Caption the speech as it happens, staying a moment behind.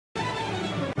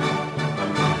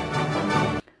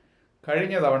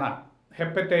കഴിഞ്ഞ തവണ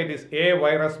hepatitis A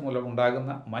virus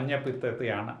മൂലമുണ്ടാകുന്ന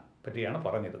മഞ്ഞപ്പിത്തത്തെയാണ് പറ്റിയാണ്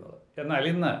പറഞ്ഞിരുന്നത്. എന്നാൽ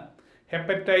ഇന്ന്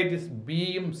ഹെപ്പറ്റൈറ്റിസ്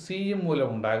ബിയും സിയും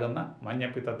മൂലമുണ്ടാകുന്ന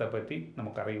മഞ്ഞപ്പിത്തത്തെപ്പറ്റി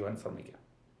നമുക്കറിയുവാൻ ശ്രമിക്കാം.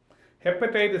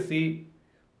 ഹെപ്പറ്റൈറ്റിസ് സി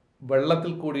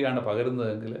വെള്ളത്തിൽ കൂടിയാണ്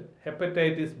പകരുന്നതെങ്കിൽ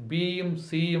ഹെപ്പറ്റൈറ്റിസ് ബിയും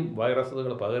സിയും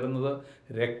വൈറസുകൾ പകരുന്നത്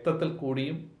രക്തത്തിൽ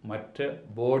കൂടിയും മറ്റ്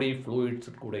ബോഡി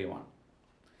ഫ്ലൂയിഡ്സിൽ കൂടെയുമാണ്.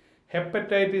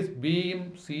 ഹെപ്പറ്റൈറ്റിസ് ബിയും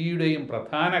സിയുടെയും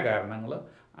പ്രധാന കാരണങ്ങൾ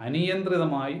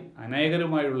അനിയന്ത്രിതമായി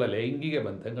അനേകരുമായുള്ള ലൈംഗിക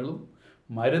ബന്ധങ്ങളും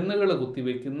മരുന്നുകൾ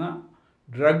കുത്തിവെക്കുന്ന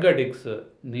ഡ്രഗ് അഡിക്ട്സ്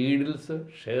നീഡിൽസ്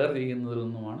ഷെയർ ചെയ്യുന്നതിൽ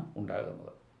നിന്നുമാണ്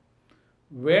ഉണ്ടാകുന്നത്.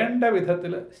 വേണ്ട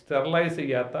വിധത്തിൽ സ്റ്റെറിലൈസ്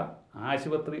ചെയ്യാത്ത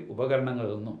ആശുപത്രി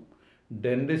ഉപകരണങ്ങളിൽ നിന്നും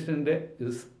ഡെൻറ്റിസ്റ്റിൻ്റെ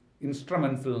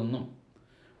ഇൻസ്ട്രുമെൻസിൽ നിന്നും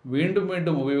വീണ്ടും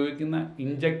വീണ്ടും ഉപയോഗിക്കുന്ന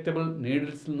ഇഞ്ചക്റ്റബിൾ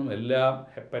നീഡിൽസിൽ നിന്നും എല്ലാം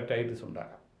ഹെപ്പറ്റൈറ്റിസ്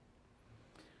ഉണ്ടാകാം.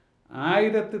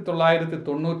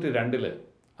 1992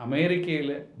 അമേരിക്കയിൽ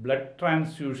ബ്ലഡ്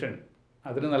ട്രാൻസ്ഫ്യൂഷൻ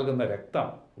അതിന് നൽകുന്ന രക്തം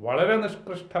വളരെ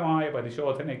നിഷ്കൃഷ്ടമായ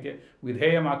പരിശോധനയ്ക്ക്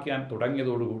വിധേയമാക്കാൻ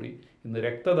തുടങ്ങിയതോടുകൂടി ഇന്ന്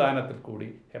രക്തദാനത്തിൽ കൂടി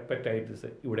ഹെപ്പറ്റൈറ്റിസ്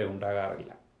ഇവിടെ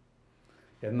ഉണ്ടാകാറില്ല.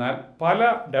 എന്നാൽ പല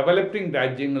ഡെവലപ്പിംഗ്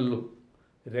രാജ്യങ്ങളിലും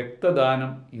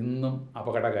രക്തദാനം ഇന്നും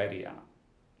അപകടകാരിയാണ്.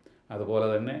 അതുപോലെ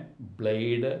തന്നെ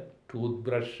blade, tooth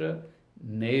brush,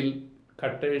 nail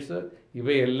cutters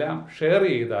ഇവയെല്ലാം ഷെയർ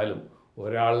ചെയ്താലും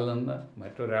ഒരാളിൽ നിന്ന്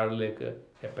മറ്റൊരാളിലേക്ക്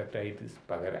ഹെപ്പറ്റൈറ്റിസ്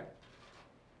പകരാം.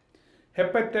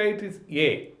 ഹെപ്പറ്റൈറ്റിസ് എ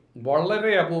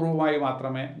വളരെ അപൂർവമായി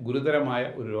മാത്രമേ ഗുരുതരമായ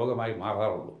ഒരു രോഗമായി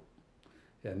മാറാറുള്ളൂ.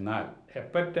 എന്നാൽ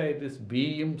ഹെപ്പറ്റൈറ്റിസ്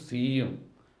ബിയും സിയും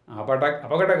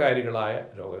അപകടകാരികളായ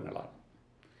രോഗങ്ങളാണ്.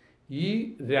 ഈ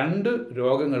രണ്ട്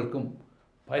രോഗങ്ങൾക്കും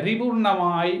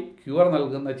പരിപൂർണമായി ക്യൂർ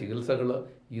നൽകുന്ന ചികിത്സകൾ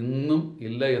ഇന്നും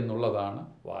ഇല്ല എന്നുള്ളതാണ്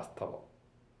വാസ്തവം.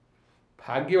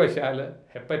 ഭാഗ്യവശാൽ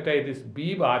ഹെപ്പറ്റൈറ്റിസ് ബി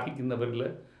ബാധിക്കുന്നവരിൽ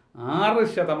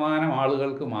 6%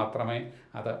 ആളുകൾക്ക് മാത്രമേ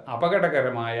അത്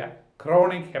അപകടകരമായ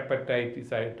ക്രോണിക്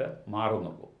ഹെപ്പറ്റൈറ്റിസ് ആയിട്ട്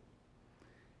മാറുന്നുള്ളൂ.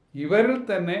 ഇവരിൽ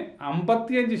തന്നെ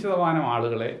 55%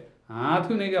 ആളുകളെ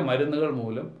ആധുനിക മരുന്നുകൾ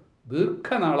മൂലം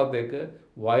ദീർഘനാളത്തേക്ക്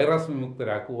വൈറസ്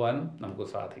വിമുക്തരാക്കുവാനും നമുക്ക്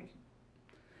സാധിക്കും.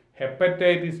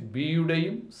 ഹെപ്പറ്റൈറ്റിസ്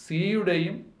ബിയുടെയും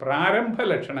സിയുടെയും പ്രാരംഭ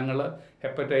ലക്ഷണങ്ങൾ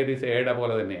ഹെപ്പറ്റൈറ്റിസ് എയുടെ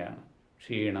പോലെ തന്നെയാണ്.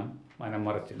 ക്ഷീണം,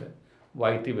 മനംമറിച്ചിൽ,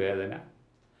 വയറ്റുവേദന,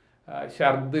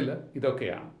 ഛർദിൽ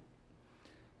ഇതൊക്കെയാണ്.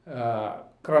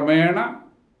 ക്രമേണ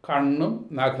കണ്ണും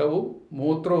നഖവും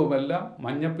മൂത്രവുമെല്ലാം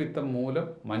മഞ്ഞപ്പിത്തം മൂലം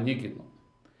മഞ്ഞിക്കുന്നു.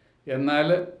 എന്നാൽ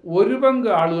ഒരു പങ്ക്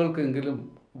ആളുകൾക്കെങ്കിലും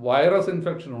വൈറസ്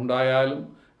ഇൻഫെക്ഷൻ ഉണ്ടായാലും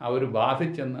അവർ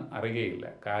ബാധിച്ചെന്ന് അറിയുകയില്ല.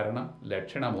 കാരണം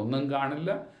ലക്ഷണമൊന്നും കാണില്ല.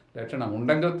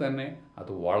 ലക്ഷണമുണ്ടെങ്കിൽ തന്നെ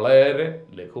അത് വളരെ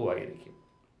ലഘുവായിരിക്കും.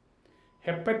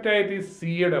 ഹെപ്പറ്റൈറ്റിസ്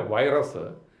സിയുടെ വൈറസ്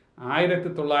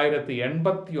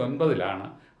 1989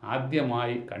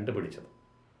 ആദ്യമായി കണ്ടുപിടിച്ചത്.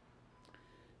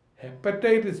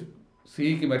 ഹെപ്പറ്റൈറ്റിസ്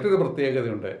സിക്ക് മറ്റൊരു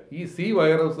പ്രത്യേകതയുണ്ട്. ഈ സി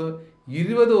വൈറസ്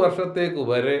 20 വർഷത്തേക്ക്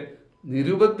വരെ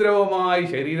നിരുപദ്രവമായി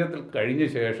ശരീരത്തിൽ കഴിഞ്ഞ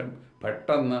ശേഷം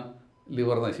പെട്ടെന്ന്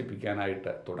ലിവർ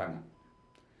നശിപ്പിക്കാനായിട്ട് തുടങ്ങും.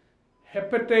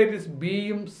 ഹെപ്പറ്റൈറ്റിസ്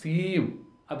ബിയും സിയും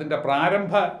അതിൻ്റെ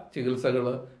പ്രാരംഭ ചികിത്സകൾ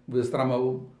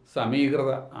വിശ്രമവും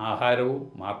സമീകൃത ആഹാരവും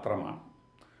മാത്രമാണ്.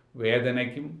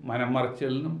 വേദനയ്ക്കും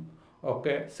മനംമറിച്ചിലിനും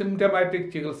ഒക്കെ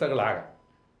സിംറ്റമാറ്റിക് ചികിത്സകളാകാം.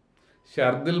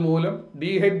 ഛർദിൽ മൂലം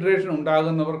ഡീഹൈഡ്രേഷൻ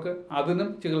ഉണ്ടാകുന്നവർക്ക് അതിനും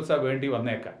ചികിത്സ വേണ്ടി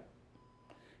വന്നേക്കാം.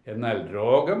 എന്നാൽ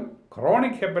രോഗം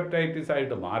ക്രോണിക് ഹെപ്പറ്റൈറ്റിസ്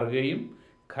ആയിട്ട് മാറുകയും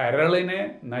കരളിനെ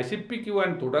നശിപ്പിക്കുവാൻ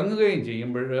തുടങ്ങുകയും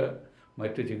ചെയ്യുമ്പോൾ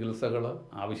മറ്റ് ചികിത്സകൾ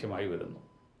ആവശ്യമായി വരുന്നു.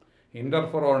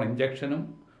 ഇൻ്റർഫെറോൺ ഇഞ്ചക്ഷനും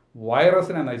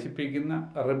വൈറസിനെ നശിപ്പിക്കുന്ന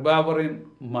റിബാവറിൻ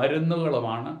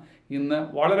മരുന്നുകളുമാണ് ഇന്ന്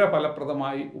വളരെ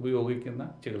ഫലപ്രദമായി ഉപയോഗിക്കുന്ന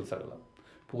ചികിത്സകൾ.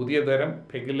 പുതിയ തരം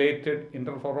പെഗിലേറ്റഡ്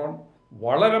ഇൻ്റർഫെറോൺ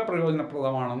വളരെ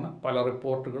പ്രയോജനപ്രദമാണെന്ന് പല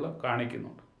റിപ്പോർട്ടുകൾ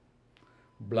കാണിക്കുന്നുണ്ട്.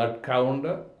 ബ്ലഡ്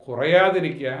കൗണ്ട്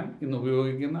കുറയാതിരിക്കാൻ ഇന്ന്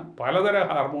ഉപയോഗിക്കുന്ന പലതരം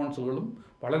ഹാർമോൺസുകളും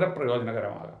വളരെ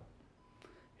പ്രയോജനകരമാകാം.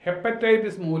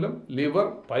 ഹെപ്പറ്റൈറ്റിസ് മൂലം ലിവർ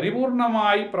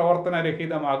പരിപൂർണമായി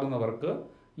പ്രവർത്തനരഹിതമാകുന്നവർക്ക്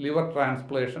ലിവർ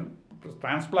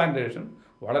ട്രാൻസ്പ്ലാന്റേഷൻ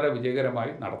വളരെ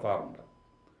വിജയകരമായി നടത്താറുണ്ട്.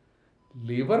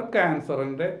 ലിവർ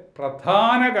ക്യാൻസറിൻ്റെ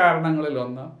പ്രധാന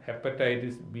കാരണങ്ങളിലൊന്ന്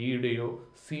ഹെപ്പറ്റൈറ്റിസ് ബിയുടെയോ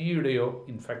സിയുടെയോ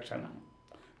ഇൻഫെക്ഷനാണ്.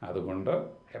 അതുകൊണ്ട്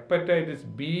ഹെപ്പറ്റൈറ്റിസ്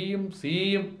ബിയും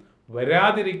സിയും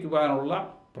വരാതിരിക്കുവാനുള്ള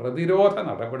പ്രതിരോധ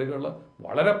നടപടികൾ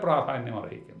വളരെ പ്രാധാന്യം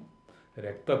അർഹിക്കുന്നു.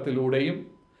 രക്തത്തിലൂടെയും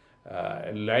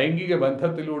ലൈംഗിക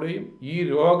ബന്ധത്തിലൂടെയും ഈ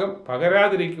രോഗം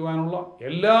പകരാതിരിക്കുവാനുള്ള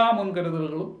എല്ലാ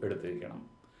മുൻകരുതലുകളും എടുത്തിരിക്കണം.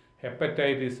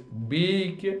 ഹെപ്പറ്റൈറ്റിസ്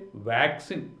ബിക്ക്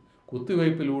വാക്സിൻ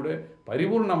കുത്തിവയ്പ്പിലൂടെ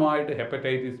പരിപൂർണമായിട്ട്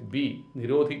ഹെപ്പറ്റൈറ്റിസ് ബി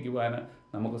നിരോധിക്കുവാൻ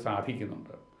നമുക്ക്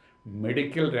സാധിക്കുന്നുണ്ട്.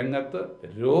 മെഡിക്കൽ രംഗത്ത്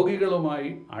രോഗികളുമായി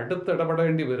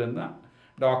അടുത്തിടപെടേണ്ടി വരുന്ന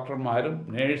ഡോക്ടർമാരും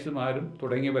നേഴ്സുമാരും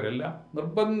തുടങ്ങിയവരെല്ലാം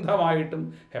നിർബന്ധമായിട്ടും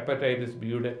ഹെപ്പറ്റൈറ്റിസ്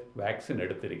ബിയുടെ വാക്സിൻ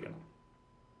എടുത്തിരിക്കണം.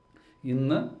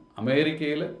 ഇന്ന്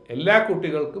അമേരിക്കയിൽ എല്ലാ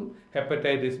കുട്ടികൾക്കും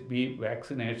ഹെപ്പറ്റൈറ്റിസ് ബി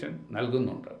വാക്സിനേഷൻ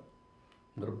നൽകുന്നുണ്ട്.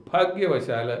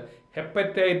 നിർഭാഗ്യവശാൽ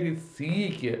ഹെപ്പറ്റൈറ്റിസ്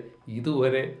സിക്ക്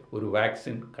ഇതുവരെ ഒരു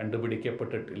വാക്സിൻ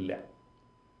കണ്ടുപിടിക്കപ്പെട്ടിട്ടില്ല.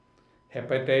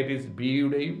 ഹെപ്പറ്റൈറ്റിസ്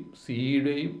ബിയുടെയും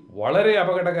സിയുടെയും വളരെ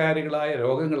അപകടകാരികളായ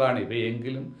രോഗങ്ങളാണ്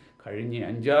ഇവയെങ്കിലും കഴിഞ്ഞ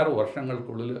 5-6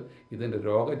 വർഷങ്ങൾക്കുള്ളിൽ ഇതിൻ്റെ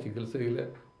രോഗചികിത്സയിൽ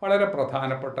വളരെ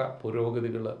പ്രധാനപ്പെട്ട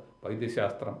പുരോഗതികൾ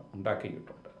വൈദ്യശാസ്ത്രം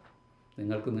ഉണ്ടാക്കിയിട്ടുണ്ട്.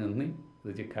 നിങ്ങൾക്ക് നന്ദി.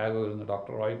 ഇത് ചിക്കാഗോയിൽ നിന്ന്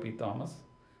ഡോക്ടർ റോയ് പി തോമസ്.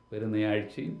 വരുന്ന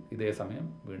ആഴ്ചയും ഇതേ സമയം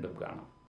വീണ്ടും കാണാം.